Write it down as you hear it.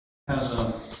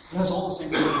It has all the same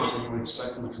features that you would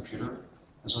expect from a computer.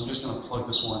 And so I'm just going to plug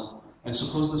this one. And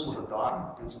suppose this was a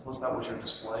dock, and suppose that was your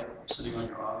display sitting on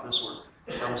your office, or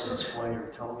that was a display, your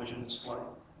television display.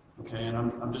 Okay, and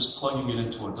I'm just plugging it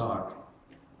into a dock.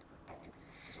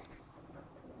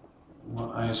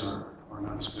 My eyes are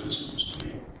not as good as it used to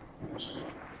be.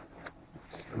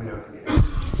 Let me know.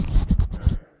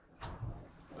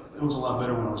 It was a lot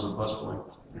better when I was a busboy.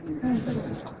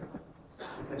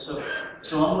 Okay,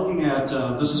 so I'm looking at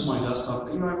this is my desktop.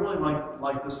 You know, I really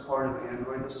like this part of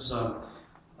Android. This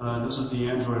is the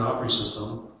Android operating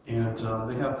system, and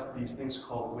they have these things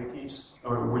called wikis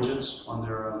or widgets on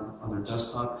their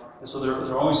desktop, and so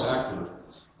they're always active.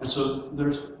 And so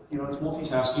there's it's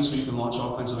multitasking, so you can launch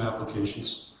all kinds of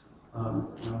applications.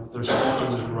 There's all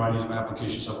kinds of varieties of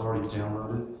applications I've already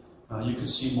downloaded. You can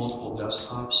see multiple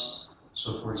desktops.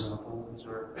 So, for example, these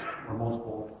are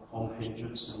multiple home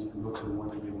pages, and you can go to the one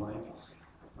that you like.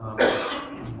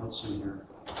 Let's see here.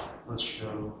 Let's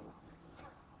show.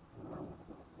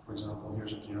 For example,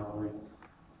 here's a gallery,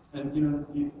 and you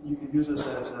can use this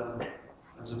as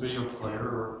a video player,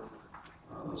 or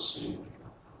let's see.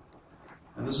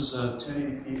 And this is a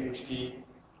 1080p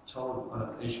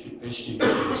HD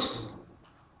videos.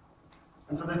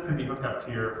 And so this could be hooked up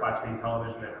to your flat-screen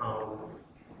television at home,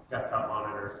 desktop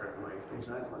monitor, certainly.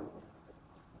 Exactly.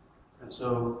 And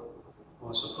so,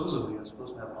 well, supposedly it's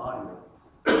supposed to have audio.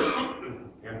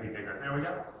 And be bigger. There we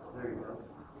go. There you go.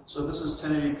 So this is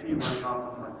 1080p running off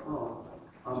of my phone.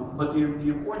 But the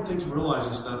important thing to realize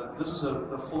is that this is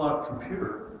a full-out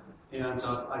computer, and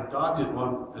I docked it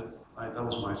that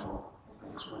was my fault. I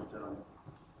just went down.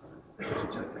 I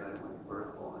detected I went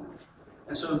vertical on it.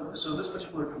 And so this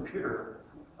particular computer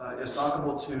is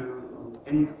dockable to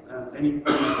any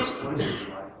format displays that you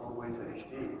like, all the way to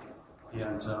HD,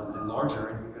 and larger,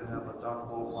 and you can have a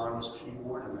dockable wireless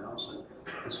keyboard and mouse,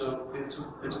 and so it's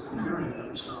a computer in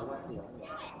every sort of way.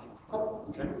 Oh,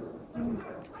 okay.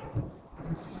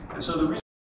 And so the reason